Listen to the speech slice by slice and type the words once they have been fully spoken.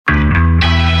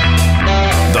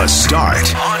The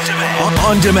Start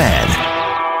on demand.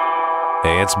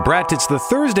 Hey, it's Brett. It's the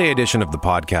Thursday edition of the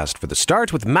podcast for The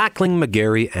Start with Mackling,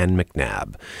 McGarry, and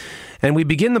McNabb. And we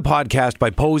begin the podcast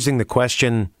by posing the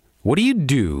question, what do you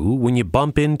do when you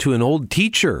bump into an old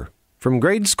teacher from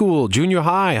grade school, junior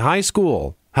high, high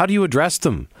school? How do you address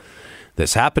them?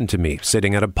 This happened to me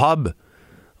sitting at a pub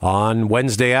on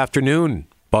Wednesday afternoon.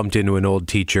 Bumped into an old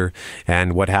teacher,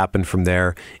 and what happened from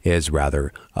there is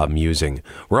rather amusing.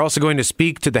 We're also going to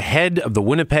speak to the head of the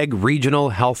Winnipeg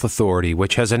Regional Health Authority,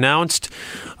 which has announced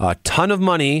a ton of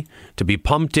money to be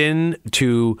pumped in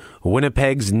to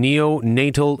Winnipeg's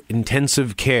Neo-natal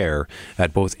intensive care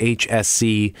at both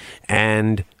HSC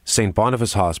and St.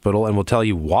 Boniface Hospital, and we'll tell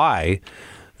you why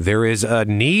there is a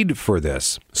need for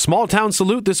this. Small Town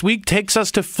Salute this week takes us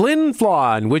to Flin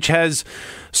Flon, which has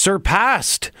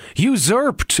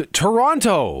usurped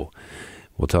Toronto.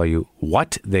 We'll tell you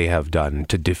what they have done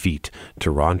to defeat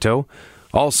Toronto.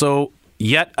 Also,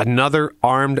 yet another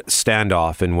armed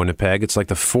standoff in Winnipeg. It's like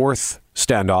the fourth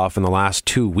standoff in the last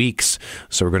 2 weeks.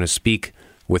 So we're going to speak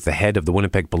with the head of the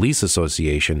Winnipeg Police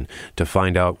Association to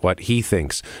find out what he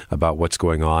thinks about what's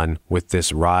going on with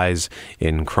this rise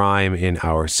in crime in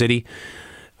our city.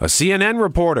 A CNN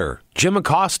reporter, Jim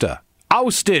Acosta,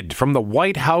 ousted from the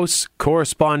White House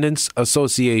Correspondents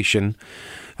Association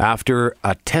after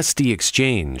a testy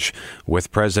exchange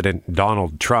with President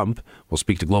Donald Trump. We'll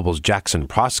speak to Global's Jackson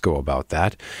Proskow about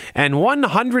that. And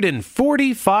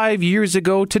 145 years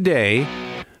ago today,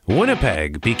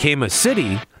 Winnipeg became a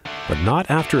city, but not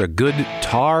after a good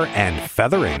tar and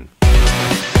feathering.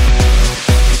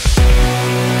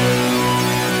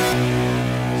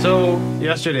 So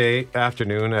yesterday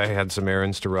afternoon, I had some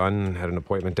errands to run, had an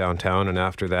appointment downtown, and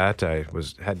after that, I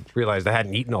realized I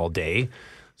hadn't eaten all day.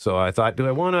 So I thought, do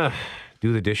I want to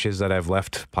do the dishes that I've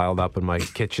left piled up in my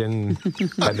kitchen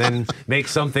and then make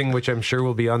something which I'm sure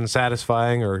will be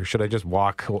unsatisfying, or should I just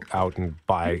walk out and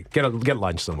get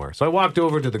lunch somewhere? So I walked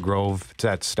over to the Grove. It's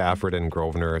at Stafford and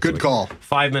Grosvenor. It's Good call.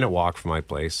 5-minute walk from my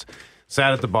place.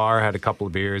 Sat at the bar, had a couple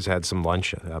of beers, had some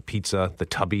lunch, pizza, the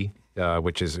Tubby,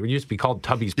 which it used to be called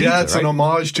Tubby's Pizza. Yeah, it's right? an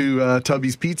homage to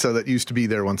Tubby's Pizza that used to be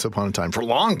there once upon a time, for a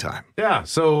long time. Yeah,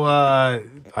 so I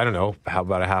don't know,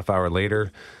 about a half hour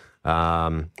later,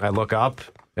 I look up,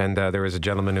 and there was a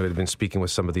gentleman who had been speaking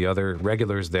with some of the other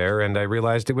regulars there, and I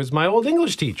realized it was my old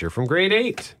English teacher from grade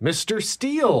 8, Mr.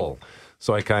 Steele.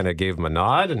 So I kind of gave him a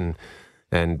nod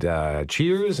and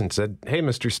cheers and said, "Hey,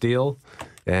 Mr. Steele."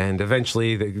 And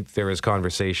eventually there was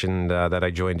conversation that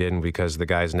I joined in because the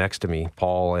guys next to me,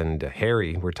 Paul and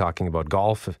Harry, were talking about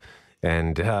golf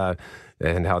and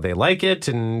how they like it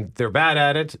and they're bad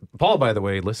at it. Paul, by the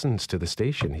way, listens to the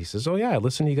station. He says, "Oh yeah, I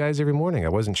listen to you guys every morning. I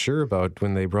wasn't sure about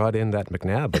when they brought in that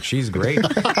McNabb, but she's great."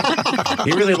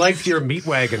 He really liked your meat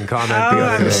wagon comment the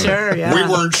other day. I'm sure, yeah. We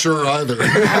weren't sure either.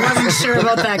 I wasn't sure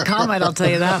about that comment, I'll tell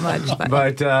you that much.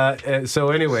 But so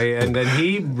anyway, and then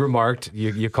he remarked,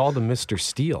 you called him Mr.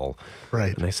 Steele.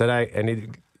 Right. And I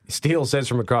said, Steele says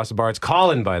from across the bar, it's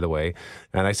Colin, by the way.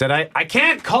 And I said, I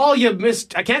can't call you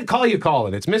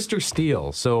Colin. It's Mr.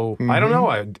 Steele. So I don't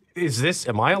know.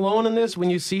 Am I alone in this when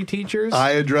you see teachers?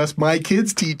 I address my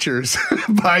kids' teachers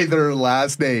by their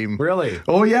last name. Really?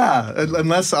 Oh, yeah.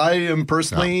 Unless I am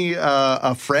personally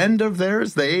a friend of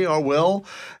theirs, they will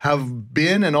have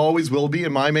been and always will be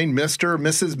in my name, Mr.,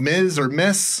 Mrs., Ms., or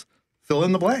Miss. Fill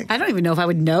in the blank. I don't even know if I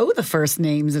would know the first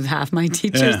names of half my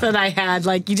teachers that I had.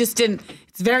 Like, you just didn't.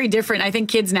 It's very different. I think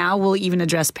kids now will even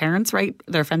address parents, right?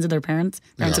 They're friends of their parents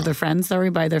of their friends,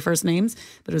 by their first names.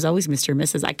 But it was always Mr. and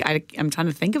Mrs. I'm trying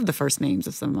to think of the first names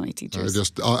of some of my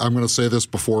teachers. I'm going to say this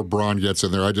before Braun gets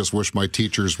in there. I just wish my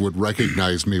teachers would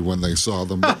recognize me when they saw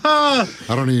them. I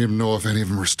don't even know if any of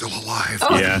them are still alive.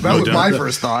 Oh. Yeah, That was my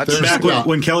first thought. Back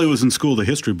when Kelly was in school, the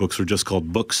history books were just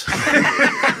called books.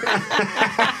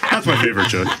 That's my favorite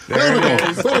joke. There we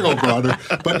go, brother.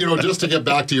 But, just to get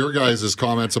back to your guys'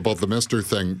 comments about the Mr.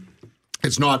 thing,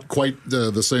 it's not quite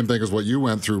the same thing as what you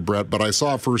went through, Brett, but I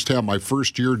saw firsthand my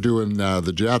first year doing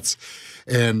the Jets,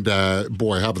 and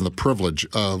having the privilege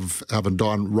of having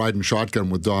riding shotgun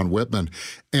with Don Whitman.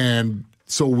 And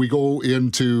so we go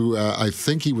into, I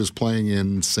think he was playing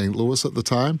in St. Louis at the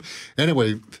time.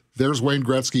 Anyway, there's Wayne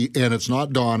Gretzky, and it's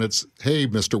not Don, it's, "Hey,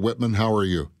 Mr. Whitman, how are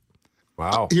you?"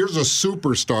 Wow. Here's a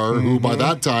superstar who by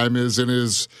that time is in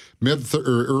his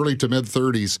early to mid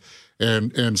 30s,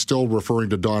 and still referring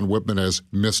to Don Whitman as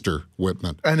Mr.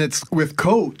 Whitman. And it's with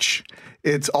coach.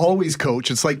 It's always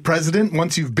coach. It's like president.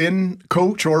 Once you've been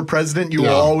coach or president, you will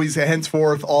always,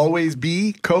 henceforth, always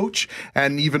be coach.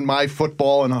 And even my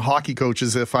football and hockey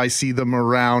coaches, if I see them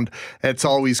around, it's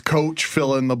always coach,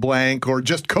 fill in the blank, or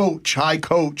just coach, hi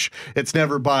coach. It's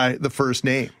never by the first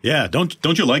name. Yeah, don't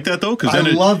you like that though? I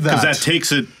love that. Because that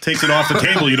takes it off the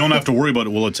table. You don't have to worry about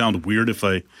it. Will it sound weird if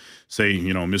I say,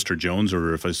 Mr. Jones,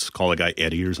 or if I call a guy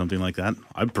Eddie or something like that?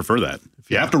 I prefer that.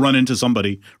 If you have to run into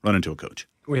somebody, run into a coach.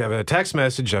 We have a text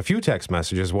message, a few text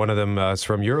messages. One of them is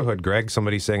from your hood, Greg.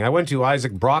 Somebody saying, I went to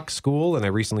Isaac Brock School, and I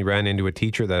recently ran into a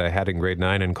teacher that I had in grade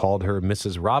 9 and called her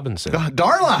Mrs. Robinson.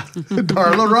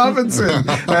 Darla Robinson.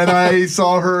 And I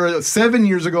saw her 7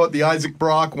 years ago at the Isaac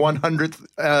Brock 100th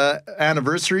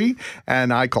anniversary,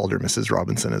 and I called her Mrs.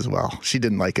 Robinson as well. She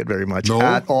didn't like it very much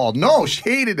at all. No, she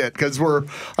hated it because we're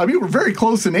very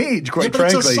close in age, quite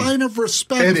frankly. It's a sign of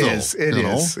respect, It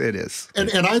though. is.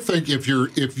 And I think if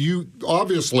you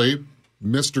obviously,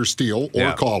 Mr. Steele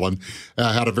or Colin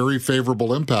had a very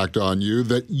favorable impact on you,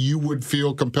 that you would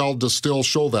feel compelled to still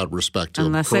show that respect to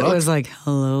Unless him, it was like,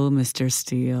 hello, Mr.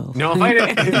 Steele. No, if I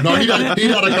didn't. No, he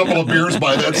had a couple of beers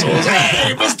by then, so it was,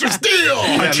 hey, Mr.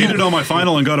 Steele! I cheated on my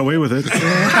final and got away with it.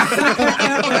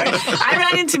 I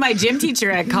ran into my gym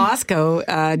teacher at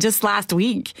Proskow just last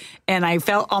week, and I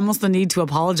felt almost the need to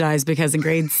apologize because in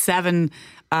grade 7,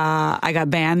 I got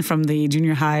banned from the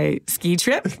junior high ski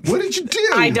trip. What did you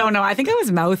do? I don't know. I think I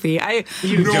was mouthy.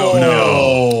 You don't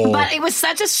know. But it was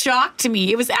such a shock to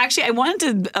me. It was actually, I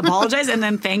wanted to apologize and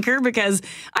then thank her because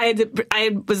I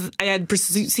had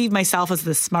perceived myself as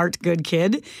the smart, good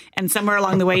kid, and somewhere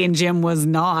along the way in gym was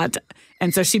not.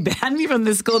 And so she banned me from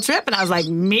the school trip, and I was like,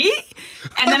 me?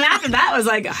 And then after that, I was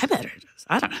like,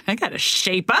 I got to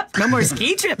shape up. No more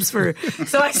ski trips for.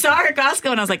 So I saw her at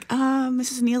Costco and I was like,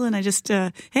 Mrs. Nealon, I just,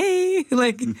 hey,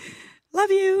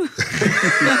 love you.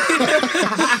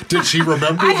 Did she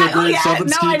remember the grade 7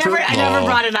 ski trip? I never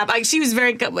brought it up. She was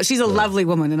she's a lovely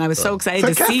woman and I was so excited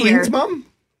to see her. Kathleen mom?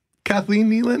 Kathleen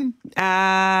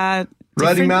Nealon?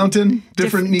 Riding Mountain?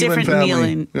 Different Nealon different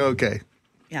family. Nealon. Okay.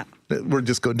 Yeah. We're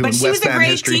just doing But she was West a Van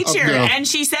great history. teacher and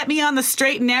she set me on the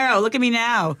straight and narrow. Look at me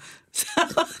now. So,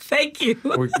 thank you.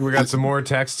 We got some more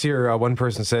texts here. One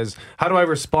person says, how do I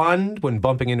respond when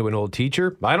bumping into an old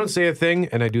teacher? I don't say a thing,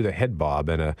 and I do the head bob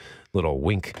and a little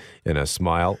wink and a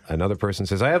smile. Another person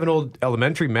says, I have an old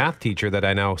elementary math teacher that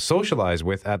I now socialize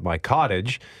with at my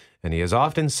cottage, and he has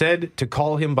often said to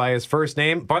call him by his first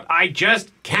name, but I just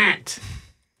can't.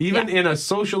 Even in a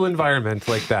social environment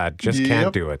like that, just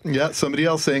can't do it. Yeah, somebody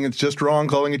else saying it's just wrong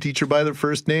calling a teacher by their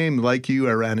first name. Like you,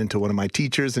 I ran into one of my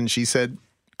teachers, and she said,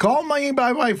 call me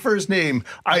by my first name.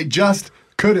 I just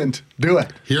couldn't do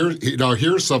it.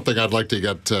 Here's something I'd like to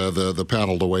get the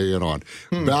panel to weigh in on.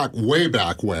 Way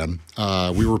back when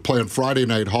we were playing Friday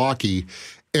night hockey,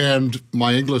 and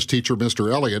my English teacher,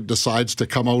 Mr. Elliott, decides to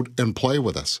come out and play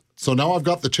with us. So now I've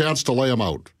got the chance to lay him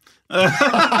out.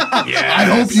 I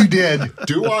hope you did.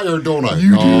 Do I or don't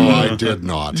I? I did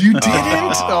not. You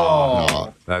didn't?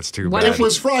 No. That's too bad. It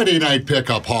was Friday night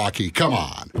pickup hockey. Come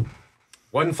on.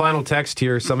 One final text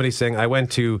here. Somebody saying, I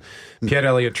went to Pierre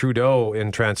Elliott Trudeau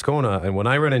in Transcona, and when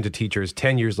I run into teachers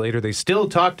 10 years later, they still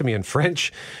talk to me in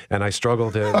French, and I struggle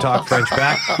to talk French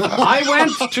back. I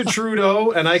went to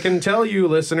Trudeau, and I can tell you,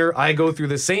 listener, I go through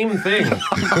the same thing when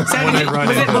I run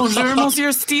Was it into... Bonjour,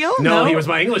 Monsieur Steele? No, he was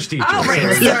my English teacher. Oh,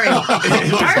 right. Sorry.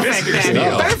 Perfect, then.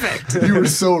 Steele. Perfect. You were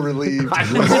so relieved. All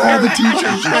the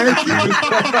teachers, thank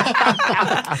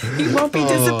you. He won't be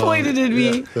disappointed in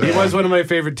me. He was one of my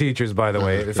favorite teachers, by the way.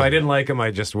 If I didn't like him,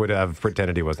 I just would have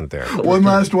pretended he wasn't there. One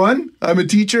last one. I'm a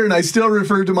teacher, and I still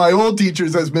refer to my old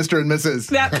teachers as Mr. and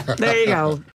Mrs. Yep, there you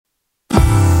go.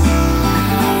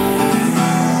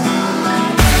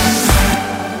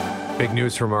 Big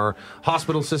news from our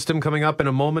hospital system coming up in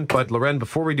a moment. But, Loren,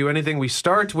 before we do anything, we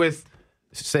start with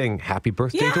saying happy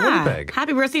birthday to Winnipeg.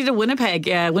 Happy birthday to Winnipeg.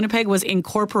 Winnipeg was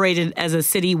incorporated as a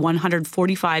city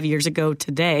 145 years ago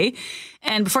today.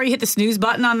 And before you hit the snooze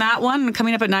button on that one,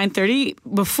 coming up at 9:30,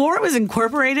 before it was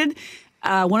incorporated,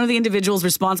 one of the individuals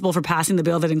responsible for passing the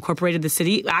bill that incorporated the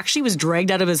city actually was dragged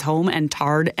out of his home and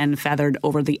tarred and feathered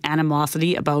over the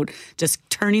animosity about just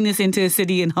turning this into a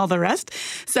city and all the rest.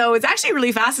 So it's actually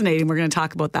really fascinating. We're going to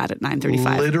talk about that at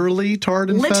 9:35. Literally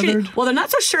tarred and feathered? Well, they're not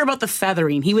so sure about the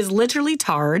feathering. He was literally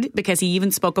tarred because he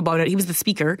even spoke about it. He was the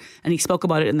speaker, and he spoke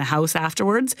about it in the House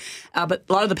afterwards. But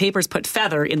a lot of the papers put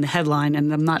feather in the headline,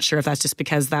 and I'm not sure if that's just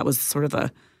because that was sort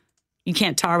of you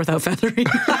can't tar without feathering.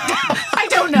 I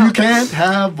don't don't know. You can't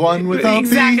have one without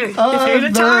exactly. the other. If you're in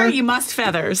a tar, you must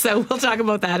feather. So we'll talk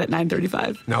about that at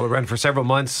 9:35. Now, Loren, for several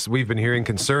months, we've been hearing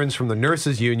concerns from the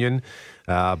nurses' union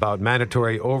about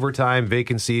mandatory overtime.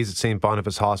 Vacancies at St.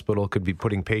 Boniface Hospital could be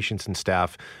putting patients and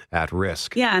staff at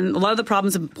risk. Yeah, and a lot of the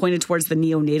problems have pointed towards the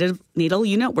Neo-natal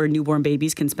unit, where newborn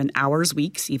babies can spend hours,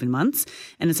 weeks, even months.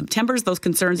 And in September, those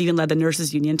concerns even led the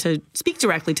nurses' union to speak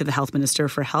directly to the health minister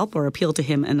for help, or appeal to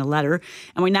him in a letter.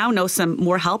 And we now know some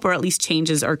more help, or at least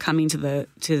changes, are coming to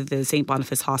the St.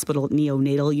 Boniface Hospital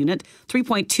Neo-natal unit.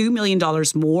 $3.2 million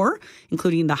more,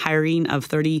 including the hiring of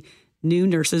 30 new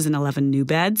nurses and 11 new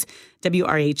beds.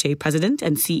 WRHA President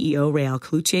and CEO Rael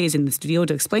Cloutier is in the studio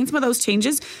to explain some of those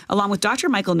changes, along with Dr.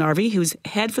 Michael Narvey, who's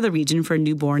head for the region for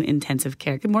newborn intensive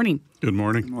care. Good morning. Good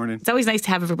morning. Good morning. It's always nice to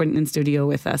have everyone in studio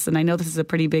with us. And I know this is a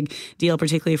pretty big deal,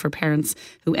 particularly for parents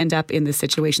who end up in this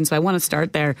situation. So I want to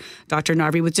start there, Dr.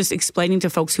 Narvey, with just explaining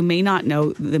to folks who may not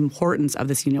know the importance of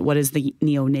this unit. What is the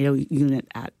Neo-natal unit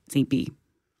at St. B?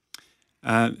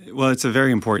 Well, it's a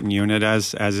very important unit,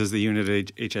 as is the unit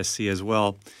at HSC as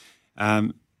well.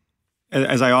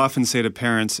 As I often say to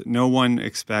parents, no one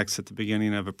expects at the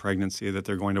beginning of a pregnancy that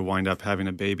they're going to wind up having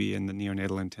a baby in the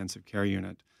neonatal intensive care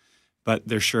unit. But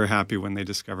they're sure happy when they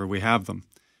discover we have them.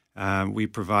 We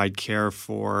provide care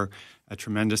for a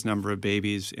tremendous number of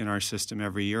babies in our system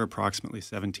every year. Approximately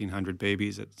 1,700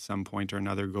 babies at some point or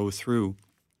another go through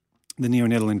the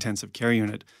neonatal intensive care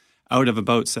unit, out of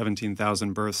about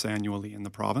 17,000 births annually in the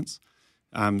province.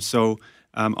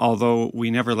 Although we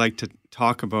never like to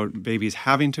talk about babies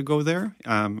having to go there,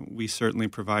 we certainly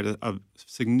provide a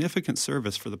significant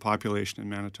service for the population in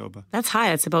Manitoba. That's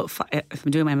high. It's about, if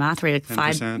I'm doing my math right,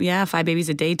 10%. five babies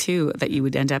a day too that you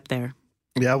would end up there.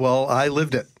 Yeah, well, I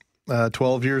lived it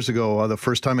 12 years ago. The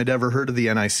first time I'd ever heard of the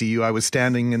NICU, I was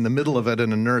standing in the middle of it,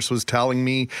 and a nurse was telling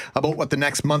me about what the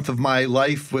next month of my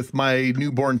life with my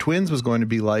newborn twins was going to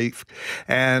be like.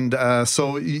 And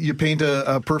so you paint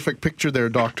a perfect picture there,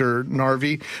 Dr.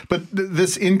 Narvey. But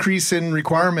this increase in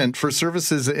requirement for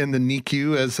services in the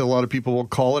NICU, as a lot of people will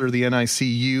call it, or the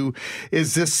NICU,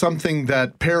 is this something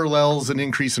that parallels an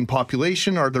increase in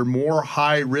population? Are there more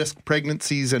high-risk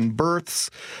pregnancies and births?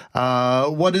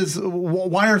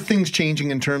 Why are things changing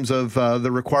in terms of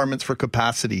the requirements for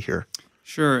capacity here?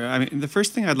 Sure. I mean, the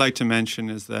first thing I'd like to mention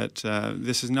is that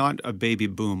this is not a baby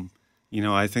boom. You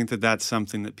know, I think that that's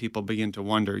something that people begin to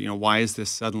wonder, why is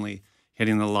this suddenly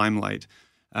hitting the limelight?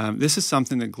 This is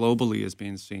something that globally is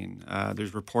being seen.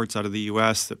 There's reports out of the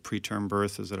U.S. that preterm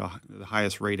birth is at the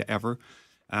highest rate ever.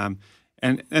 And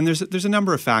there's a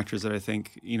number of factors that I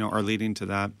think, are leading to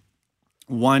that.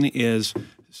 One is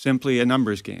simply a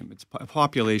numbers game. It's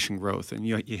population growth, and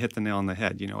you hit the nail on the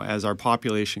head. As our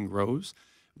population grows,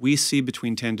 we see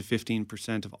between 10 to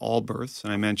 15% of all births.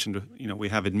 And I mentioned, we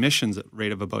have admissions at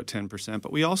rate of about 10%,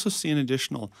 but we also see an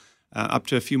additional up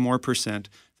to a few more percent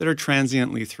that are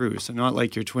transiently through. So not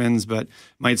like your twins, but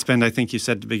might spend, I think you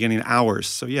said at the beginning, hours.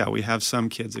 So yeah, we have some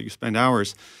kids that you spend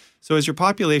hours. So as your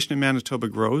population in Manitoba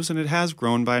grows, and it has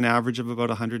grown by an average of about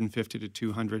 150 to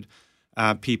 200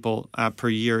 people per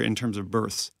year in terms of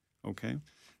births, okay?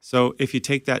 So if you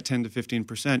take that 10 to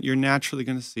 15%, you're naturally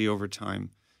going to see over time,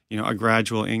 a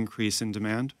gradual increase in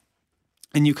demand.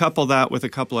 And you couple that with a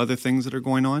couple other things that are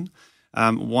going on.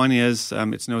 One is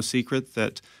it's no secret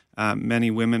that many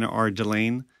women are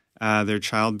delaying their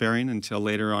childbearing until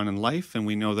later on in life, and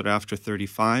we know that after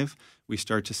 35, we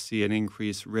start to see an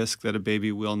increased risk that a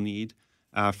baby will need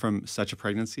from such a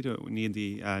pregnancy to need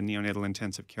the neonatal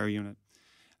intensive care unit.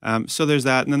 So there's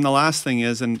that. And then the last thing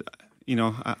is, and,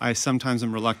 I sometimes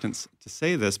am reluctant to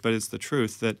say this, but it's the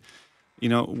truth that,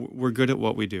 we're good at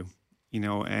what we do,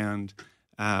 and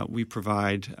we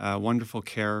provide wonderful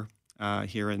care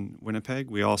here in Winnipeg.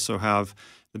 We also have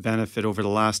the benefit over the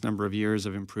last number of years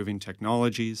of improving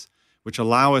technologies, which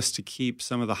allow us to keep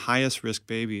some of the highest risk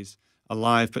babies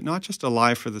alive, but not just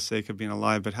alive for the sake of being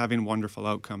alive, but having wonderful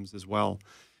outcomes as well.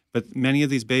 But many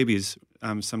of these babies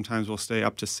sometimes will stay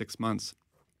up to 6 months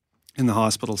in the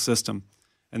hospital system,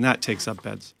 and that takes up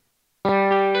beds.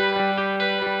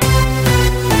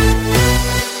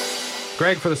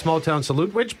 Greg for the Small Town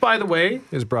Salute, which, by the way,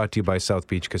 is brought to you by South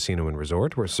Beach Casino and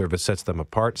Resort, where service sets them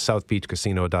apart.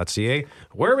 southbeachcasino.ca.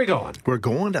 Where are we going? We're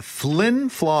going to Flin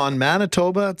Flon,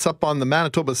 Manitoba. It's up on the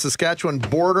Manitoba-Saskatchewan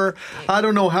border. I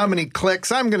don't know how many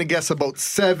clicks. I'm going to guess about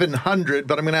 700,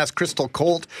 but I'm going to ask Crystal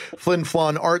Colt, Flin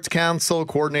Flon Arts Council,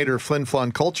 coordinator of Flin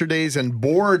Flon Culture Days, and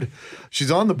board. She's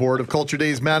on the board of Culture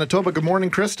Days Manitoba. Good morning,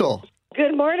 Crystal.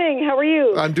 Good morning. How are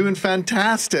you? I'm doing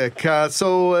fantastic.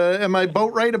 So am I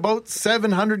about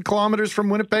 700 kilometers from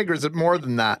Winnipeg, or is it more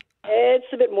than that? It's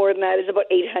a bit more than that. It's about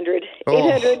 800.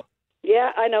 800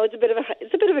 Yeah, I know it's a bit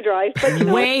of a drive, but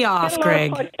way off,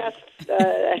 Greg.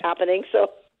 Podcasts happening,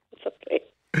 so it's okay.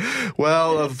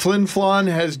 Well, Flin Flon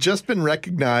has just been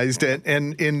recognized and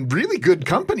in really good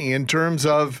company in terms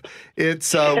of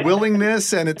its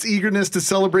willingness and its eagerness to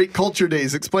celebrate Culture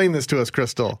Days. Explain this to us,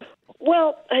 Crystal.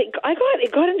 Well, I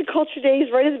got into Culture Days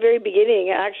right at the very beginning,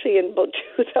 actually in about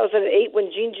 2008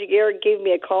 when Jean Giguère gave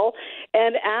me a call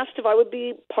and asked if I would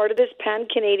be part of this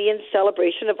pan-Canadian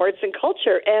celebration of arts and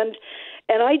culture. And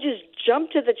I just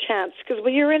jumped at the chance because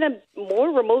when you're in a more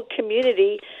remote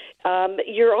community,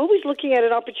 you're always looking at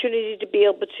an opportunity to be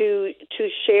able to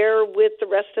share with the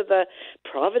rest of the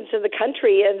province and the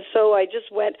country. And so I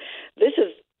just went, this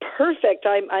is perfect.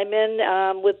 I'm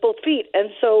in with both feet.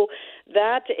 And so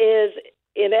that is,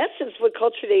 in essence, what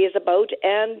Culture Day is about.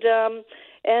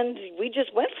 And we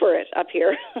just went for it up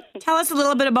here. Tell us a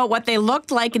little bit about what they looked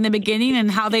like in the beginning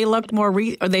and how they looked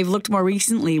they've looked more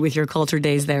recently with your Culture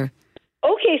Days there.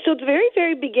 Okay, so at the very,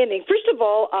 very beginning, first of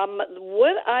all,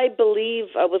 what I believe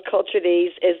with Culture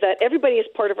Days is that everybody is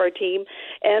part of our team,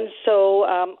 and so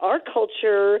our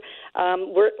culture,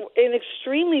 we're an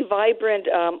extremely vibrant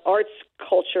arts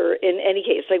culture in any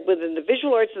case, like within the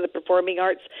visual arts and the performing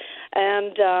arts,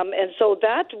 and so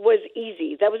that was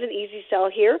easy. That was an easy sell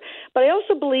here. But I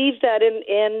also believe that in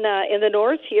the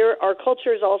north here, our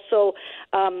culture is also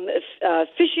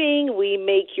fishing. We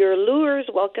make your lures.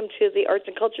 Welcome to the arts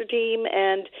and culture team,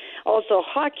 and also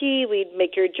hockey. We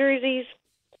make your jerseys,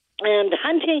 and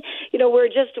hunting. You know, I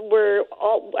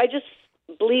just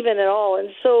believe in it all, and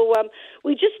so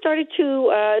we just started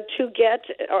to get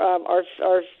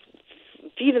our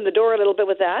feet in the door a little bit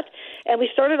with that, and we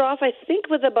started off, I think,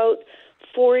 with about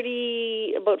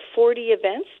 40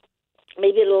 events,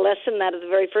 maybe a little less than that at the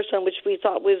very first one, which we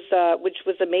thought was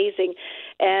amazing,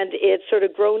 and it's sort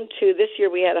of grown to this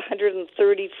year. We had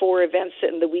 134 events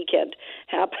in the weekend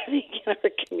happening in our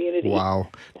community. Wow!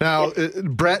 Now,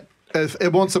 Brett,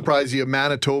 it won't surprise you, a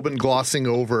Manitoban glossing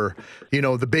over,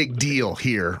 the big deal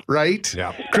here, right?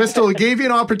 Yeah. Crystal gave you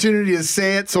an opportunity to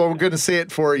say it, so we're going to say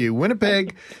it for you.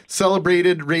 Winnipeg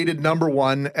rated number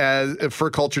one for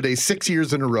Culture Day 6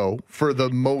 years in a row for the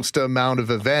most amount of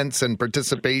events and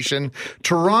participation.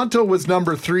 Toronto was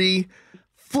number 3.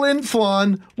 Flin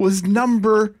Flon was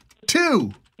number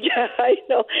 2. Yeah, I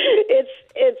know.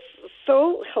 It's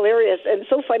so hilarious and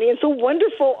so funny and so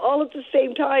wonderful all at the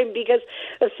same time, because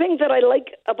the thing that I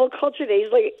like about Culture Days,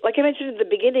 like I mentioned at the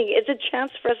beginning, it's a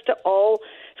chance for us to all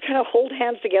kind of hold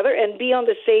hands together and be on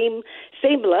the same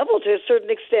level to a certain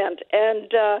extent.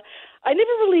 And I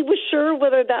never really was sure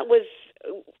whether that was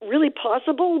really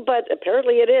possible, but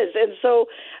apparently it is. And so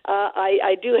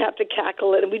I do have to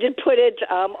cackle it. And we did put it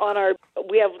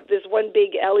we have this one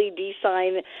big LED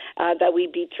sign that we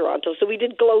beat Toronto. So we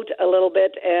did gloat a little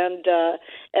bit and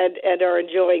are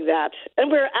enjoying that.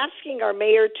 And we're asking our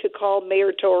mayor to call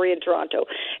Mayor Tory in Toronto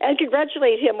and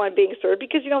congratulate him on being third,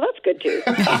 because, that's good too.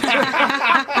 Oh,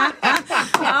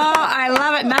 I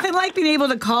love it. Nothing like being able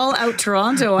to call out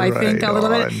Toronto, I think, a little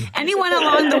bit. Anyone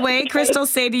along the way, Crystal,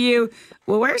 say to you,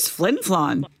 well, where's Flin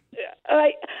Flon?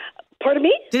 Pardon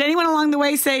me? Did anyone along the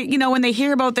way say, when they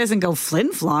hear about this and go, Flin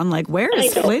Flon, like, where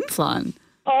is Flin Flon?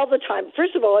 All the time.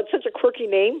 First of all, it's such a quirky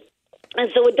name. And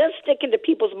so it does stick into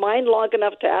people's mind long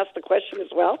enough to ask the question as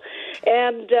well.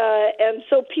 And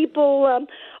so people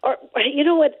are,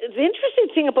 what, the interesting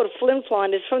thing about Flin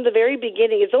Flon is from the very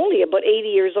beginning, it's only about 80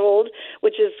 years old,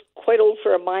 which is quite old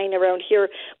for a mine around here,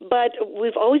 but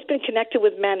we've always been connected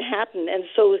with Manhattan. And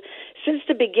so since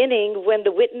the beginning, when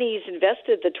the Whitneys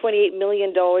invested the $28 million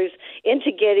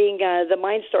into getting the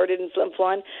mine started in Flin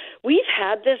Flon, we've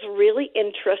had this really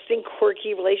interesting,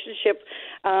 quirky relationship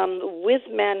with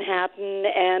Manhattan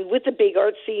and with the big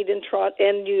art scene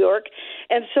in New York.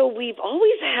 And so we've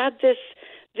always had this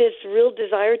real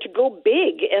desire to go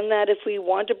big, and that if we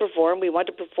want to perform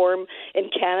in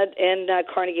Canada, in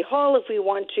Carnegie Hall. If we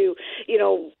want to,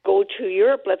 go to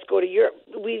Europe, let's go to Europe.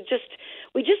 We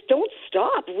just don't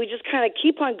stop. We just kind of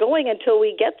keep on going until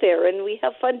we get there, and we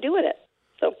have fun doing it.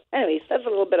 So anyways, that's a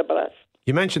little bit about us.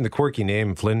 You mentioned the quirky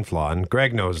name Flin Flon.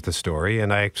 Greg knows the story,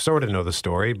 and I sort of know the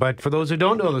story. But for those who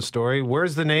don't know the story,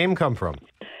 where's the name come from?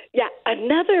 Yeah,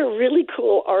 another really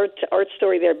cool art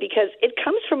story there, because it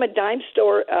comes from a dime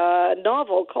store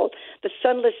novel called The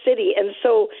Sunless City. And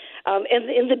so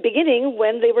in the beginning,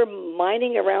 when they were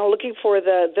mining around looking for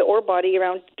the ore body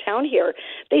around town here,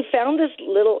 they found this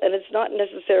little, and it's not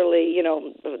necessarily,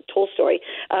 Tolstoy,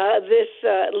 this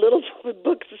little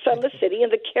book, The Sunless City,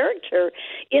 and the character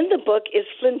in the book is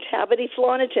Flintabity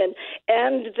Floniton,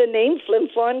 and the name Flin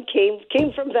Flon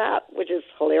came from that, which is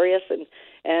hilarious and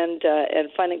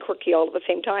fun and quirky all at the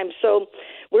same time. So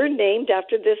we're named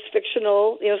after this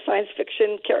fictional, science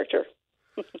fiction character.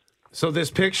 So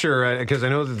this picture, because I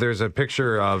know that there's a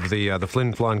picture of the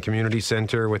Flin Flon Community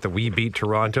Centre with the We Beat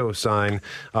Toronto sign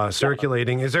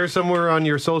circulating. Is there somewhere on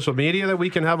your social media that we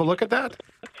can have a look at that?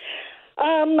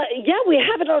 We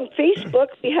have it on Facebook.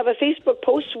 We have a Facebook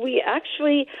post. We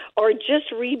actually are just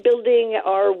rebuilding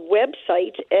our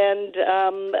website, and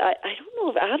I don't know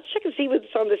if I'll have to check and see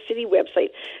what's on the city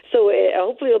website. So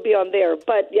hopefully it'll be on there.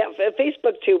 But yeah,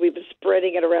 Facebook too. We've been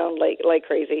spreading it around like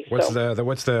crazy. What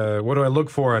do I look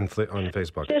for on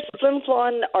Facebook? Just Flin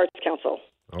Flon Arts Council.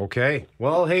 Okay.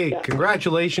 Well, hey,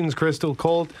 Congratulations, Crystal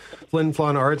Colt, Flin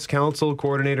Flon Arts Council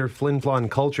Coordinator, Flin Flon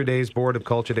Culture Days, Board of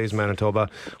Culture Days, Manitoba.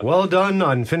 Well done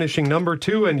on finishing number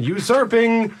 2 and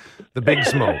usurping the big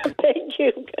smoke. Thank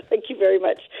you. Thank you very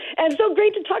much. And so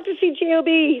great to talk to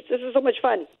CJOB. This is so much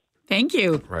fun. Thank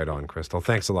you. Right on, Crystal.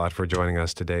 Thanks a lot for joining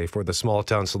us today for the Small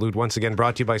Town Salute. Once again,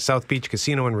 brought to you by South Beach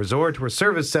Casino and Resort, where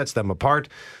service sets them apart.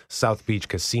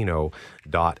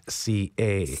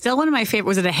 southbeachcasino.ca. Still one of my favorite.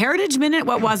 Was it a Heritage Minute?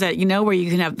 What was it? Where you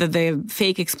can have the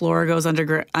fake explorer goes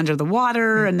under the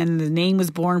water, and then the name was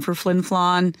born for Flin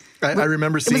Flon. I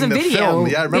remember seeing the film.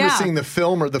 Yeah, I remember seeing the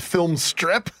film or the film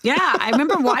strip. Yeah, I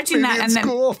remember watching that and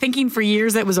then thinking for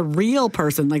years that it was a real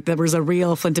person, like there was a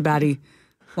real Flintabaddy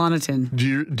Floniton.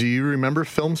 Do you remember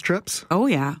film strips? Oh,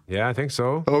 yeah. Yeah, I think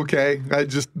so. Okay. I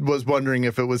just was wondering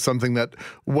if it was something that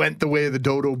went the way of the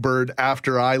dodo bird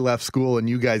after I left school and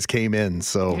you guys came in.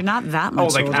 So you're not that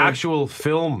much older. Actual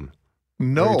film.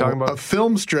 No, a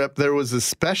film strip. There was a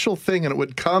special thing, and it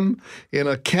would come in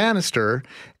a canister,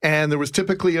 and there was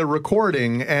typically a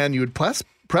recording, and you would press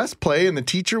play, and the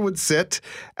teacher would sit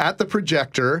at the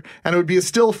projector, and it would be a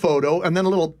still photo, and then a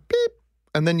little beep,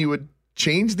 and then you would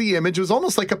change the image. It was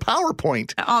almost like a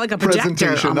PowerPoint like a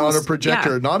presentation almost. On a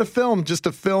projector. Yeah. Not a film, just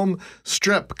a film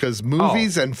strip, because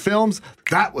movies and films,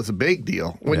 that was a big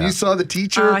deal. When you saw the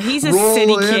teacher he's a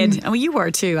city kid. Oh, you were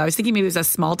too. I was thinking maybe it was us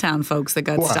small town folks that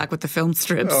got stuck with the film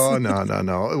strips. Oh,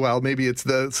 no. Well, maybe it's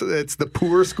the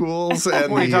poor schools.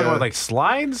 And what are you talking about, like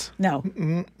slides? No.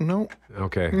 No.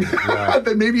 Okay.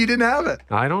 Then maybe you didn't have it.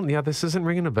 I don't. Yeah, this isn't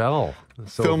ringing a bell.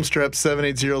 So. Film strip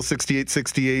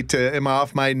 780-6868. Am I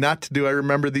off my nut? Do I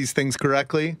remember these things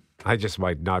correctly? I just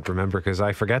might not remember because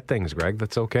I forget things, Greg.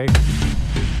 That's okay.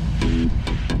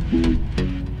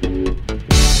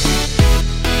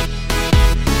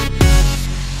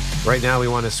 Right now, we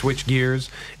want to switch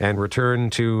gears and return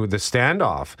to the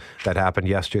standoff that happened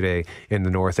yesterday in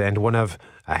the North End. One of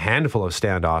a handful of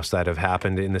standoffs that have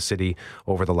happened in the city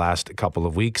over the last couple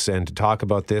of weeks. And to talk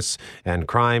about this and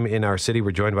crime in our city,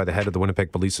 we're joined by the head of the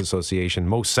Winnipeg Police Association,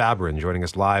 Moe Sabourin, joining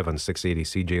us live on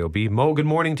 680 CJOB. Moe, good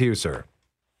morning to you, sir.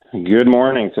 Good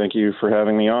morning. Thank you for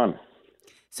having me on.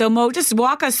 So, Moe, just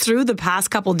walk us through the past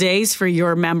couple days for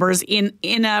your members. In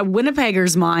a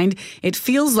Winnipegger's mind, it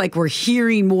feels like we're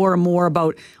hearing more and more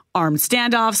about armed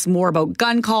standoffs, more about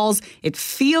gun calls. It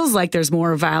feels like there's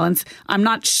more violence. I'm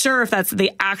not sure if that's the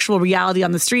actual reality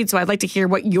on the street, so I'd like to hear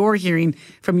what you're hearing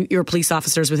from your police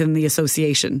officers within the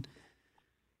association.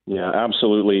 Yeah,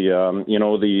 absolutely.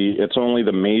 It's only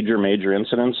the major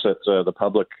incidents that the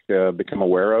public become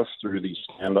aware of through these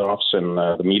standoffs and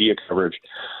the media coverage.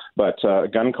 But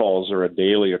gun calls are a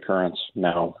daily occurrence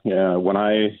now. When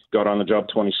I got on the job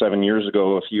 27 years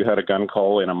ago, if you had a gun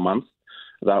call in a month,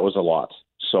 that was a lot.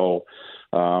 So,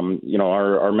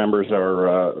 our members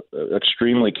are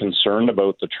extremely concerned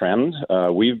about the trend.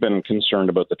 We've been concerned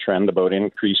about the trend about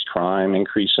increased crime,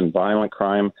 increase in violent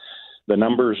crime. The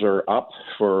numbers are up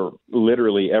for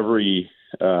literally every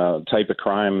type of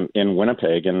crime in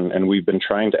Winnipeg, and we've been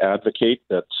trying to advocate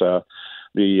that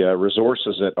the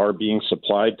resources that are being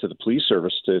supplied to the police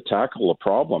service to tackle the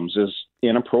problems is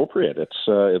inappropriate.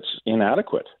 It's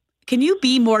inadequate. Can you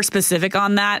be more specific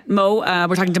on that, Moe?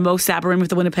 We're talking to Moe Sabourin with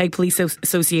the Winnipeg Police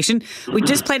Association. We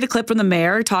just played a clip from the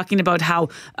mayor talking about how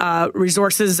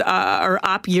resources are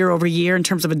up year over year in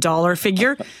terms of a dollar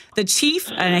figure. The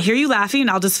chief, and I hear you laughing,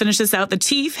 and I'll just finish this out. The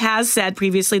chief has said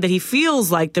previously that he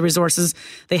feels like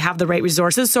they have the right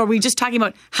resources. So are we just talking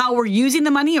about how we're using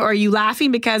the money, or are you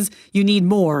laughing because you need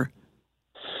more?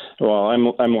 Well,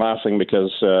 I'm laughing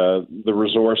because the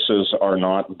resources are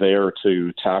not there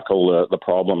to tackle the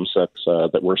problems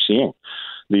that we're seeing.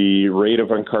 The rate of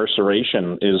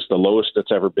incarceration is the lowest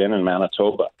it's ever been in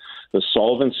Manitoba. The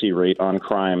solvency rate on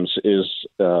crimes is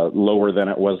lower than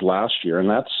it was last year, and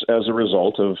that's as a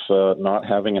result of not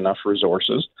having enough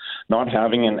resources, not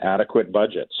having an adequate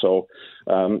budget. So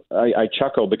I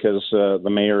chuckle because the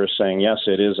mayor is saying, yes,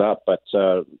 it is up, but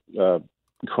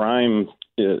crime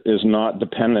is not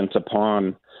dependent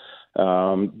upon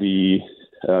the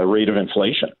rate of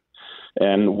inflation.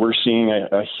 And we're seeing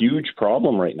a huge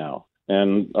problem right now.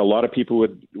 And a lot of people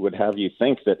would have you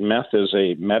think that meth is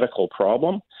a medical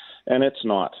problem, and it's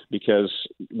not, because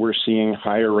we're seeing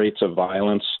higher rates of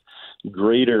violence,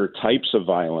 greater types of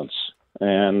violence.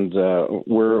 And I'm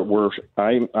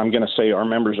going to say our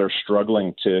members are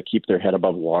struggling to keep their head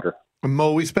above water.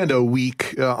 Mo, we spent a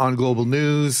week on Global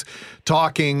News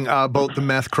talking about the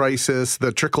meth crisis,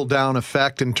 the trickle-down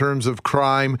effect in terms of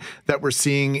crime that we're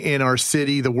seeing in our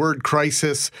city. The word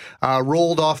crisis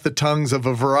rolled off the tongues of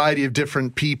a variety of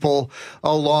different people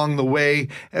along the way.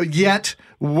 Yet,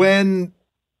 when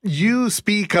you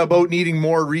speak about needing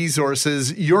more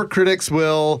resources, your critics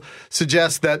will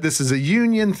suggest that this is a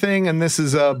union thing and this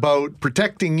is about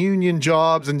protecting union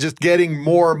jobs and just getting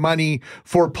more money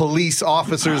for police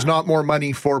officers, not more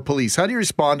money for police. How do you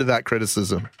respond to that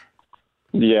criticism?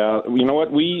 Yeah, you know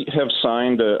what? We have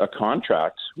signed a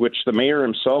contract, which the mayor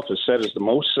himself has said is the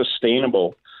most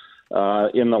sustainable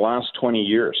in the last 20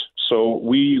 years. So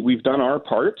we've done our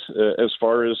part as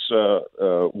far as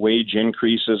wage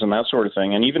increases and that sort of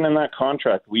thing. And even in that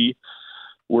contract, we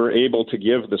were able to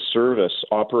give the service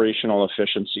operational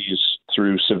efficiencies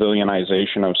through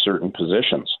civilianization of certain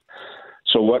positions.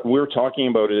 So what we're talking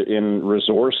about in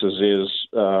resources is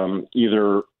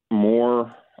either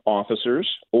more officers,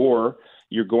 or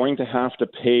you're going to have to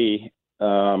pay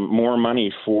more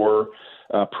money for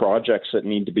projects that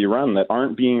need to be run, that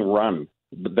aren't being run,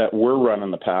 that were run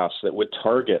in the past, that would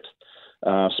target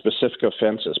specific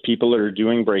offenses, people that are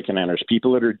doing break-and-enters,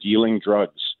 people that are dealing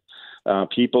drugs,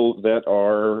 people that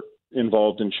are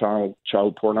involved in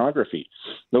child pornography.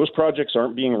 Those projects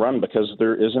aren't being run because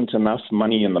there isn't enough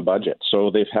money in the budget.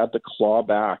 So they've had to claw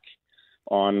back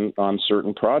on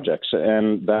certain projects.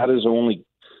 And that is only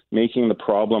making the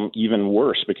problem even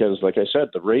worse because, like I said,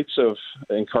 the rates of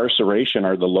incarceration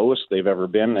are the lowest they've ever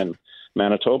been in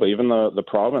Manitoba. Even the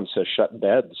province has shut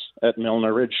beds at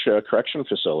Milner Ridge Correction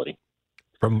Facility.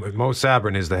 From Moe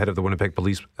Sabourin is the head of the Winnipeg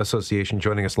Police Association,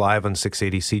 joining us live on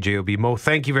 680 CJOB. Mo,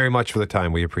 thank you very much for the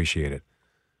time. We appreciate it.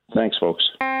 Thanks, folks.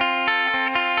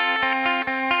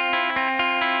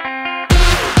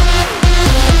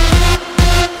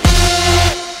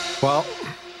 Well,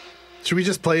 should we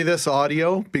just play this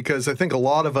audio? Because I think a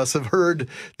lot of us have heard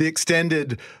the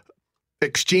extended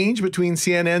exchange between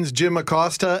CNN's Jim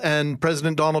Acosta and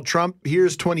President Donald Trump.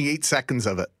 Here's 28 seconds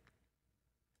of it.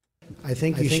 I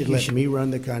think you should let me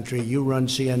run the country. You run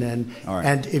CNN. All right.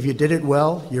 And if you did it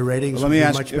well, your ratings would be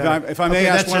much better. If I may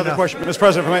ask one other question. Mr.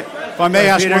 President, if I may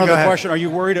ask one other question, are you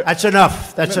worried? That's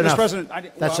enough. That's enough. Mr. President, I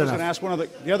was going to ask one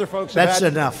of the other folks. That's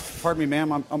enough. Pardon me,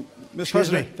 ma'am. Mr.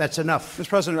 President, that's enough. Mr.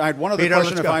 President, I had one other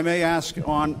question, if I may ask,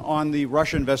 on the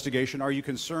Russia investigation. Are you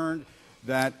concerned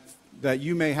that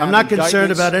you may have? I'm not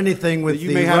concerned about anything with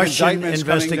the Russian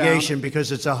investigation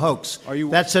because it's a hoax.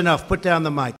 That's enough. Put down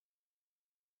the mic.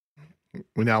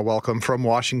 We now welcome from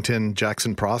Washington,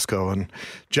 Jackson Proskow. And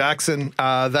Jackson,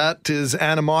 that is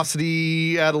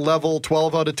animosity at a level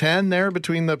 12 out of 10 there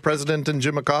between the president and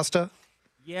Jim Acosta?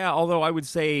 Yeah, although I would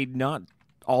say not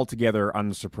altogether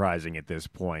unsurprising at this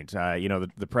point.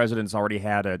 The president's already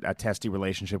had a testy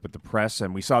relationship with the press,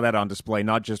 and we saw that on display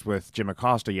not just with Jim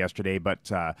Acosta yesterday,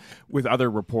 but with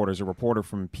other reporters. A reporter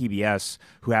from PBS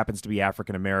who happens to be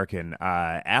African-American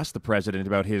asked the president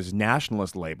about his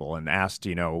nationalist label and asked,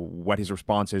 what his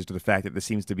response is to the fact that this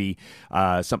seems to be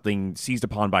something seized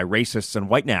upon by racists and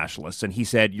white nationalists. And he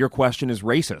said, "Your question is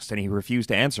racist," and he refused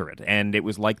to answer it. And it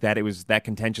was like that. It was that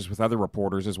contentious with other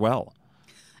reporters as well.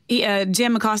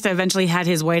 Jim Acosta eventually had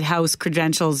his White House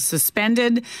credentials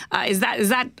suspended. Is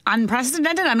that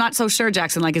unprecedented? I'm not so sure,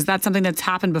 Jackson. Is that something that's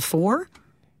happened before?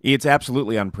 It's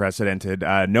absolutely unprecedented.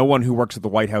 No one who works at the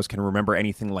White House can remember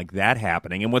anything like that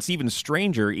happening. And what's even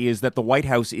stranger is that the White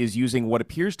House is using what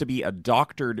appears to be a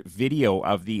doctored video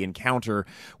of the encounter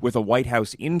with a White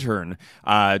House intern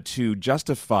to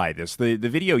justify this. The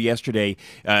video yesterday,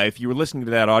 if you were listening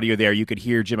to that audio there, you could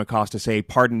hear Jim Acosta say,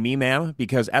 "Pardon me, ma'am,"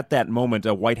 because at that moment,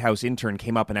 a White House intern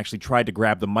came up and actually tried to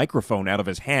grab the microphone out of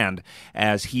his hand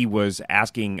as he was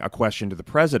asking a question to the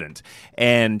president.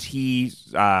 And he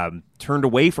turned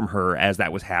away from her as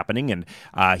that was happening, and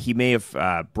he may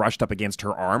have brushed up against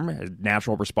her arm, a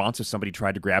natural response if somebody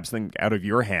tried to grab something out of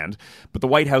your hand. But the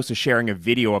White House is sharing a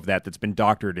video of that's been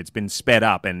doctored, it's been sped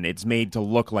up, and it's made to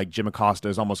look like Jim Acosta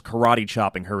is almost karate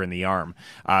chopping her in the arm.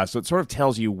 So it sort of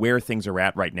tells you where things are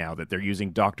at right now, that they're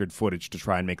using doctored footage to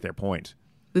try and make their point.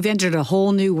 We've entered a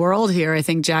whole new world here. I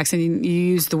think, Jackson, you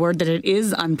used the word that it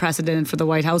is unprecedented for the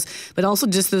White House, but also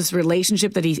just this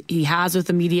relationship that he has with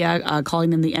the media, calling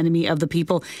them the enemy of the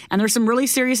people. And there's some really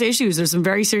serious issues. There's some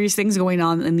very serious things going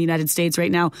on in the United States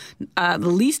right now, the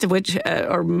least of which,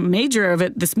 or major of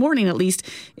it this morning at least,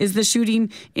 is the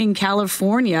shooting in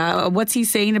California. What's he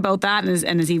saying about that?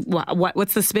 And is he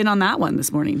what's the spin on that one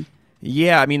this morning?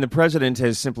 Yeah, I mean, the president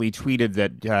has simply tweeted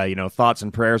that, thoughts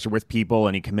and prayers are with people,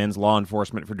 and he commends law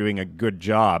enforcement for doing a good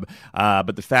job.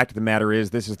 But the fact of the matter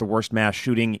is, this is the worst mass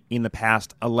shooting in the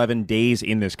past 11 days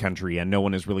in this country, and no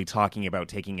one is really talking about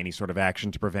taking any sort of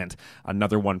action to prevent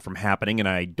another one from happening, and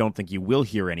I don't think you will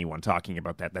hear anyone talking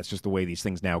about that. That's just the way these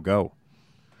things now go.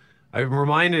 I'm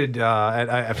reminded,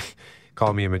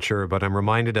 call me immature, but I'm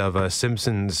reminded of a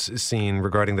Simpsons scene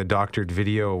regarding the doctored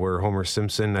video where Homer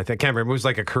Simpson, I can't remember, it was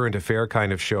like a current affair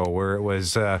kind of show where it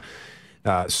was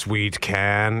Sweet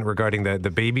Can regarding the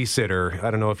babysitter. I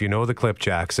don't know if you know the clip,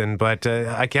 Jackson, but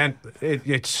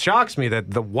it shocks me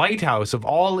that the White House, of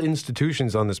all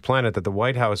institutions on this planet, that the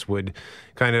White House would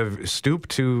kind of stoop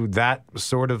to that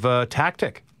sort of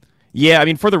tactic. Yeah, I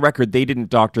mean, for the record, they didn't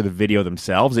doctor the video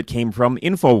themselves. It came from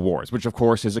InfoWars, which, of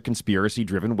course, is a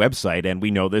conspiracy-driven website, and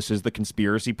we know this is the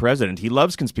conspiracy president. He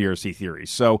loves conspiracy theories,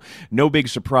 so no big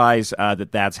surprise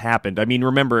that that's happened. I mean,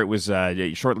 remember, it was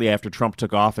shortly after Trump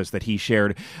took office that he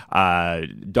shared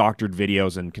doctored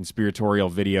videos and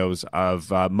conspiratorial videos of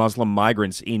Muslim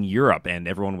migrants in Europe, and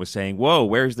everyone was saying, whoa,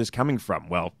 where is this coming from?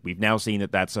 Well, we've now seen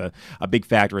that that's a big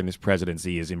factor in this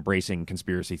presidency, is embracing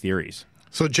conspiracy theories.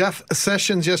 So Jeff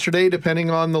Sessions yesterday, depending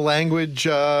on the language,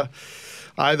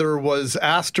 either was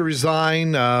asked to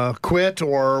resign, quit,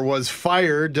 or was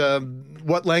fired.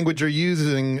 What language are you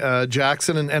using,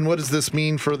 Jackson, and what does this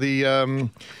mean for the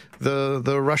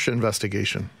Russia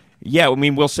investigation? Yeah, I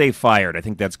mean, we'll say fired. I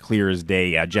think that's clear as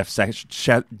day. Jeff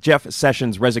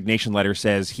Sessions' resignation letter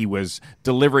says he was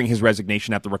delivering his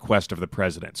resignation at the request of the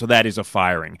president. So that is a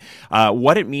firing.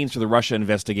 What it means for the Russia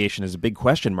investigation is a big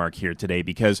question mark here today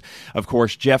because, of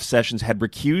course, Jeff Sessions had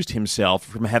recused himself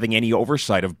from having any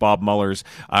oversight of Bob Mueller's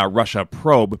Russia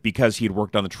probe because he had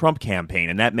worked on the Trump campaign.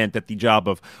 And that meant that the job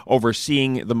of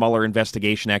overseeing the Mueller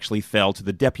investigation actually fell to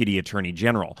the Deputy Attorney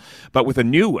General. But with a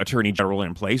new Attorney General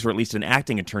in place, or at least an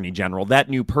acting Attorney General, that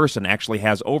new person actually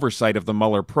has oversight of the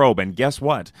Mueller probe. And guess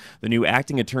what? The new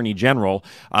acting Attorney General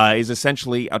is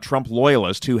essentially a Trump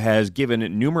loyalist who has given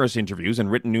numerous interviews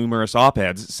and written numerous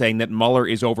op-eds saying that Mueller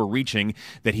is overreaching,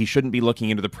 that he shouldn't be looking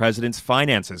into the president's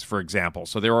finances, for example.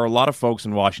 So there are a lot of folks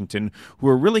in Washington who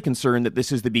are really concerned that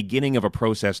this is the beginning of a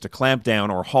process to clamp down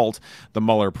or halt the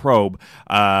Mueller probe.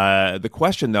 The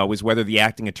question, though, is whether the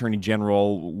acting Attorney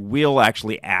General will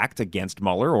actually act against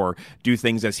Mueller or do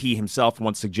things as he himself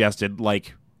once suggested,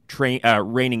 like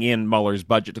reining in Mueller's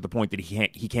budget to the point that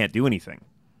he can't do anything.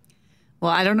 Well,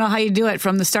 I don't know how you do it.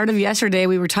 From the start of yesterday,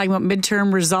 we were talking about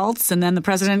midterm results, and then the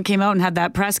president came out and had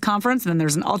that press conference, and then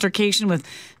there's an altercation with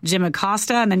Jim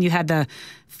Acosta, and then you had the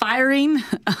firing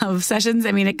of Sessions.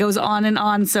 I mean, it goes on and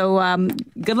on. So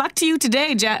good luck to you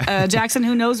today, Jackson.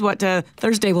 Who knows what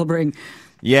Thursday will bring.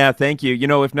 Yeah, thank you. You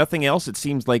know, if nothing else, it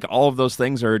seems like all of those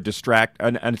things are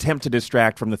an attempt to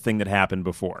distract from the thing that happened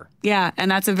before. Yeah, and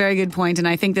that's a very good point. And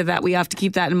I think that we have to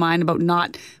keep that in mind about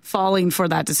not falling for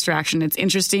that distraction. It's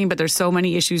interesting, but there's so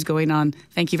many issues going on.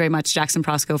 Thank you very much, Jackson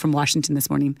Proskow from Washington this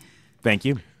morning. Thank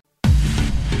you.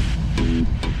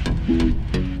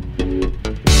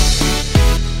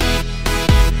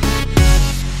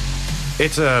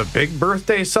 It's a big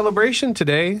birthday celebration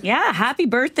today. Yeah, happy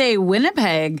birthday,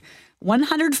 Winnipeg.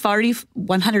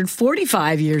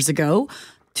 145 years ago,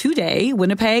 today,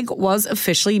 Winnipeg was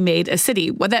officially made a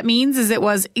city. What that means is it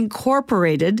was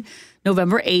incorporated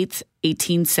November 8th,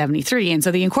 1873. And so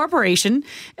the incorporation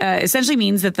essentially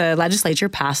means that the legislature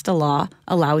passed a law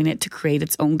allowing it to create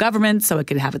its own government so it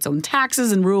could have its own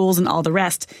taxes and rules and all the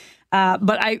rest.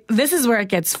 But this is where it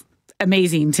gets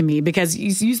amazing to me because you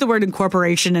use the word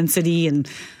incorporation and city and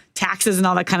taxes and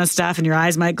all that kind of stuff, and your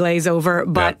eyes might glaze over.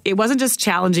 But It wasn't just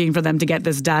challenging for them to get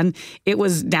this done. It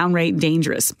was downright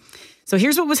dangerous. So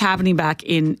here's what was happening back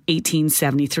in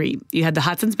 1873. You had the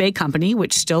Hudson's Bay Company,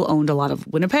 which still owned a lot of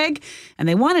Winnipeg, and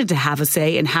they wanted to have a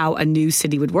say in how a new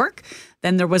city would work.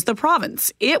 Then there was the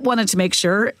province. It wanted to make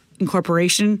sure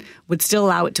incorporation would still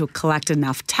allow it to collect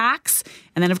enough tax.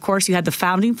 And then, of course, you had the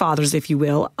founding fathers, if you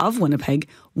will, of Winnipeg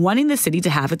wanting the city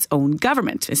to have its own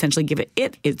government, essentially give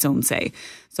it its own say.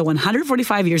 So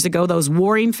 145 years ago, those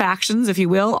warring factions, if you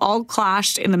will, all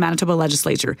clashed in the Manitoba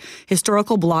legislature.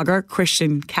 Historical blogger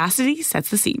Christian Cassidy sets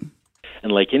the scene.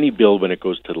 And like any bill, when it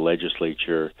goes to the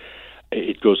legislature,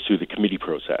 it goes through the committee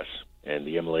process. and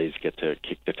the MLAs get to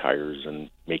kick the tires and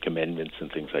make amendments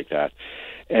and things like that.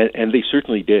 And they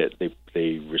certainly did.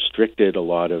 They restricted a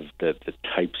lot of the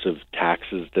types of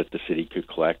taxes that the city could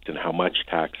collect and how much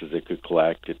taxes it could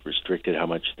collect. It restricted how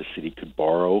much the city could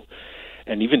borrow,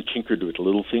 and even tinkered with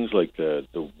little things like the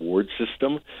ward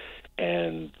system.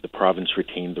 And the province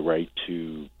retained the right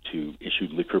to issue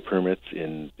liquor permits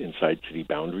inside city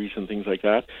boundaries and things like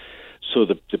that. So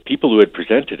the people who had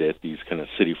presented it, these kind of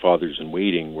city fathers in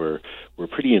waiting, were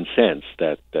pretty incensed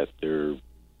that their,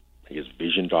 I guess,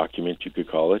 vision document, you could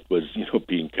call it, was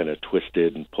being kind of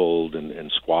twisted and pulled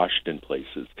and squashed in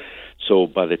places. So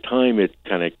by the time it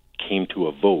kind of came to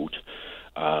a vote,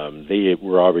 they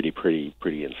were already pretty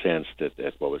incensed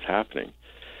at what was happening.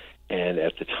 And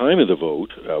at the time of the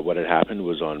vote, what had happened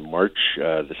was on March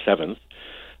the 7th,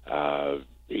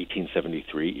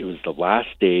 1873, it was the last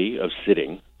day of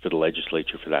sitting for the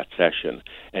legislature for that session,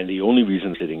 and the only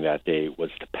reason sitting that day was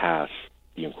to pass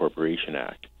the Incorporation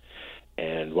Act.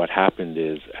 And what happened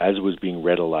is, as it was being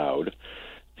read aloud,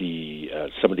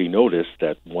 somebody noticed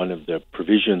that one of the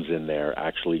provisions in there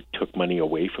actually took money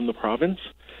away from the province,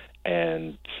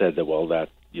 and said that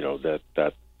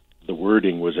that the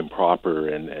wording was improper,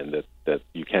 and that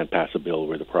you can't pass a bill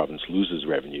where the province loses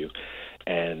revenue,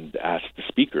 and asked the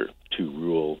Speaker to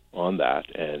rule on that.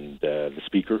 And the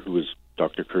Speaker, who was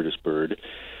Dr. Curtis Bird,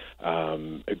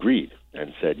 agreed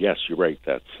and said, yes, you're right,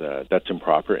 that's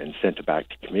improper, and sent it back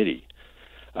to committee.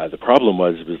 The problem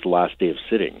was it was the last day of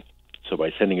sitting. So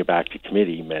by sending it back to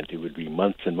committee meant it would be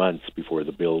months and months before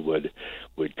the bill would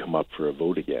come up for a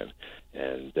vote again.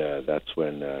 And that's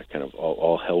when kind of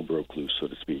all hell broke loose, so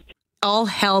to speak. All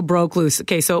hell broke loose.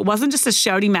 Okay, so it wasn't just a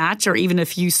shouty match or even a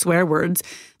few swear words.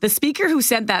 The Speaker who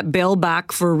sent that bill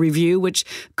back for review, which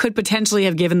could potentially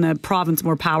have given the province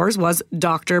more powers, was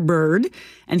Dr. Bird,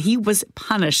 and he was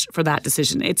punished for that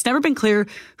decision. It's never been clear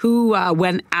who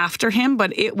went after him,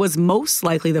 but it was most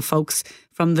likely the folks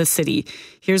from the city.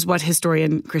 Here's what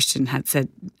historian Christian had said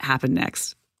happened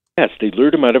next. Yes, they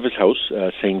lured him out of his house,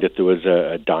 saying that there was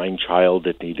a dying child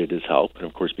that needed his help. And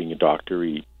of course, being a doctor,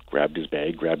 he grabbed his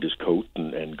bag, grabbed his coat,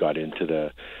 and got into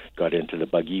the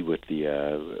buggy with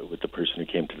the person who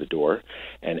came to the door.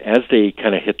 And as they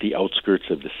kind of hit the outskirts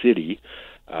of the city,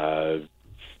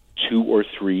 2 or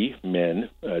 3 men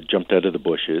jumped out of the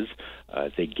bushes.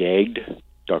 They gagged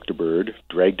Dr. Bird,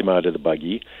 dragged him out of the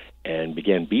buggy, and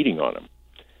began beating on him.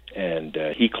 And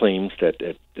he claims that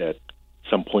at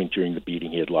some point during the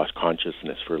beating, he had lost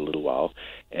consciousness for a little while.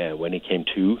 And when he came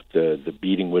to, the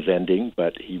beating was ending,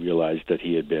 but he realized that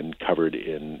he had been covered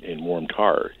in warm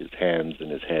tar. His hands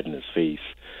and his head and his face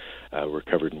were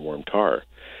covered in warm tar.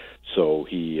 So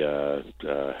he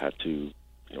had to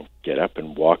get up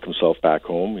and walk himself back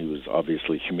home. He was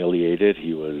obviously humiliated.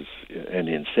 He was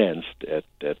incensed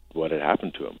at what had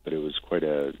happened to him. But it was quite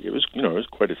a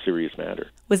serious matter.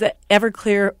 Was it ever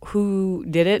clear who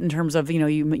did it in terms of,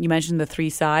 you mentioned the 3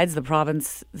 sides, the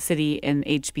province, the city, and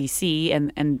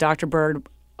HBC, and Dr. Bird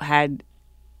had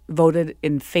voted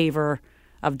in favor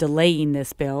of delaying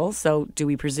this bill. So do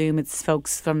we presume it's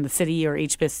folks from the city or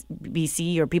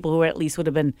HBC or people who at least would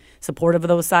have been supportive of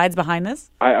those sides behind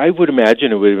this? I would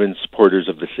imagine it would have been supporters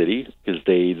of the city, because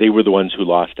they were the ones who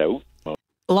lost out.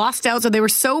 So they were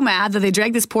so mad that they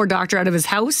dragged this poor doctor out of his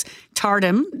house, tarred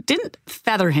him, didn't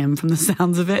feather him from the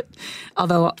sounds of it,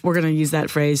 although we're going to use that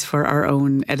phrase for our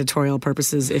own editorial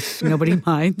purposes if nobody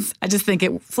minds. I just think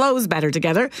it flows better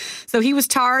together. So he was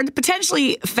tarred,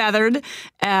 potentially feathered,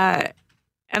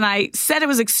 and I said it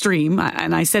was extreme,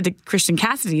 and I said to Christian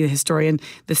Cassidy, the historian,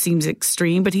 this seems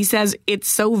extreme, but he says it's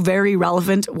so very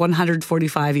relevant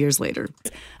 145 years later.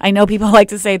 I know people like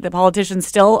to say that politicians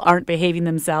still aren't behaving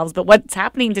themselves, but what's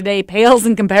happening today pales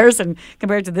in comparison,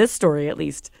 compared to this story at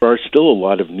least. There are still a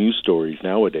lot of news stories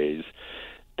nowadays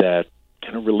that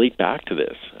kind of relate back to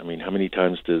this. I mean, how many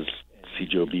times does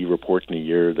CJOB report in a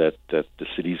year that the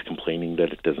city's complaining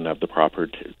that it doesn't have the proper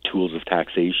tools of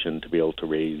taxation to be able to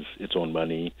raise its own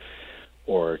money,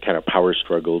 or kind of power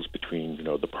struggles between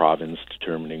the province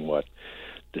determining what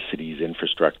the city's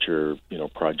infrastructure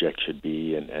project should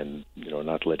be, and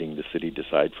not letting the city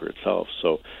decide for itself.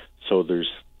 So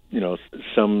there's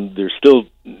there's still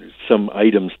some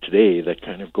items today that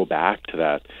kind of go back to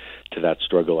that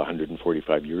struggle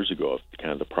 145 years ago, of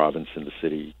kind of the province and the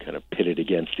city kind of pitted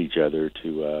against each other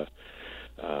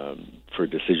for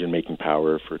decision-making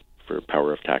power, for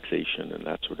power of taxation and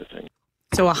that sort of thing.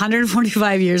 So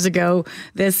 145 years ago,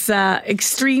 this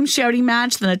extreme shouting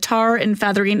match, the Natar and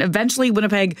feathering, eventually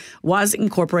Winnipeg was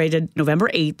incorporated November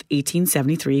 8th,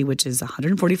 1873, which is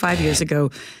 145 years ago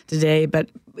today. But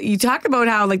you talk about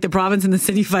how like the province and the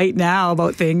city fight now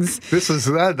about things.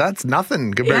 That's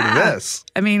nothing compared to this.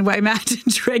 I mean, why imagine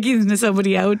dragging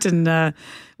somebody out and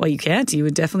well, you can't.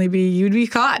 You'd be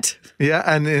caught. Yeah,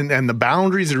 and the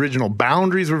boundaries, original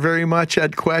boundaries, were very much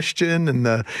at question, and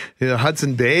the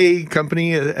Hudson Bay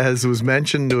Company, as was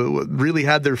mentioned, really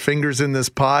had their fingers in this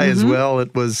pie as well.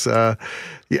 It was,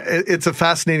 it's a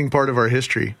fascinating part of our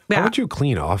history. Yeah. How would you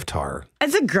clean off tar?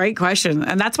 It's a great question,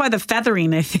 and that's why the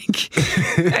feathering, I think,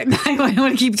 I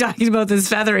want to keep talking about this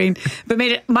feathering, but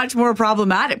made it much more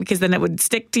problematic because then it would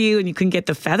stick to you and you couldn't get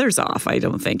the feathers off, I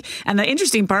don't think. And the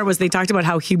interesting part was they talked about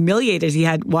how humiliated he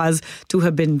was to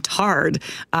have been tarred.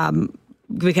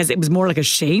 Because it was more like a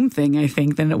shame thing, I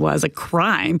think, than it was a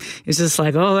crime. It's just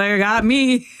like, oh, they got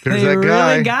me. There's they that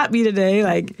guy. really got me today.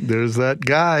 Like, there's that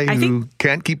guy who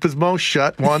can't keep his mouth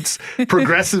shut, wants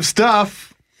progressive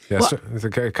stuff. Yeah, well, so it's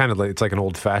kind of like, it's like an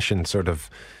old-fashioned sort of,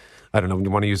 I don't know,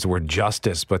 you want to use the word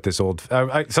justice, but this old...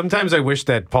 sometimes I wish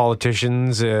that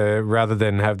politicians, rather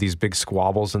than have these big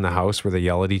squabbles in the House where they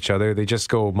yell at each other, they just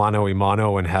go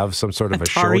mano-a-mano and have some sort of a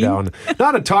showdown.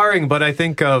 Not a tarring, but I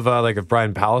think of like if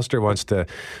Brian Pallister wants to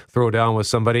throw down with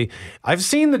somebody. I've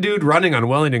seen the dude running on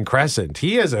Wellington Crescent.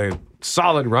 He is a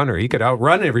solid runner. He could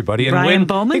outrun everybody and Brian win.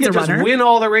 Bowman's he could a just runner. win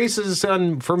all the races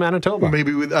for Manitoba.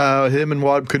 Maybe with him and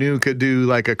Wad Canoe could do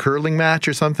like a curling match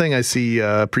or something. I see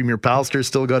Premier Pallister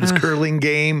still got his curling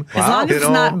game. As long as it's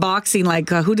not boxing, like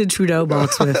who did Trudeau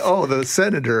box with? Oh, the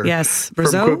senator. Yes, from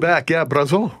Brazeau? Quebec. Yeah,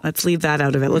 Brazeau. Let's leave that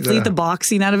out of it. Let's leave the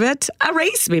boxing out of it. A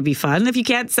race may be fun. If you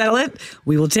can't settle it,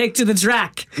 we will take to the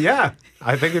track. Yeah.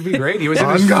 I think it'd be great. He was in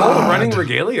his full running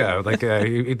regalia. Like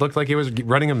he looked like he was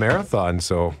running a marathon.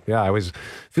 So yeah, I was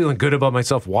feeling good about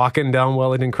myself walking down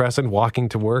Wellington Crescent, walking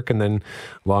to work, and then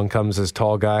along comes this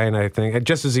tall guy, and I think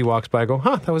just as he walks by, I go,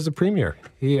 "Huh, that was the premier."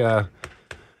 He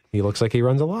looks like he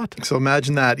runs a lot. So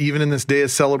imagine that. Even in this day of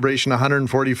celebration,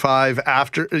 145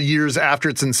 years after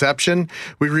its inception,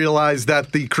 we realized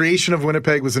that the creation of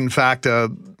Winnipeg was in fact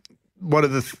one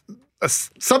of the.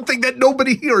 Something that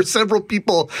nobody or several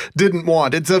people didn't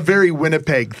want. It's a very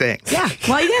Winnipeg thing. Yeah.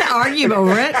 Well, you got to argue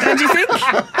over it, don't you think? You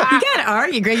got to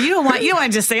argue, Greg. You don't want to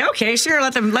just say, okay, sure,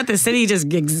 let the city just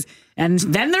gigs, and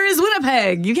then there is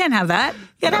Winnipeg. You can't have that. You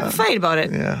got to have a fight about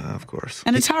it. Yeah, of course.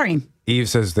 And it's tarring. Eve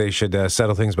says they should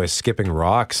settle things by skipping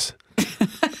rocks.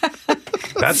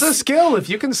 That's a skill. If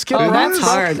you can skip rocks. That's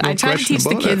hard. I tried to teach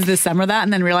the kids this summer that,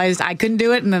 and then realized I couldn't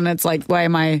do it, and then it's like, why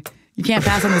am I... You can't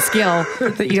pass on the skill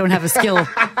that you don't have a skill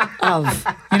of.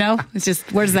 It's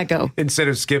just, where does that go? Instead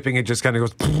of skipping, it just kind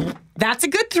of goes. That's a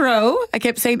good throw. I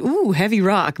kept saying, ooh, heavy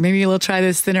rock. Maybe we'll try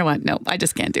this thinner one. No, I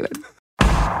just can't do it.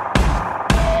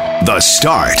 The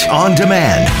Start on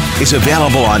Demand is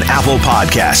available on Apple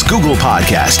Podcasts, Google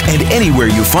Podcasts, and anywhere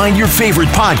you find your favorite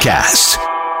podcasts.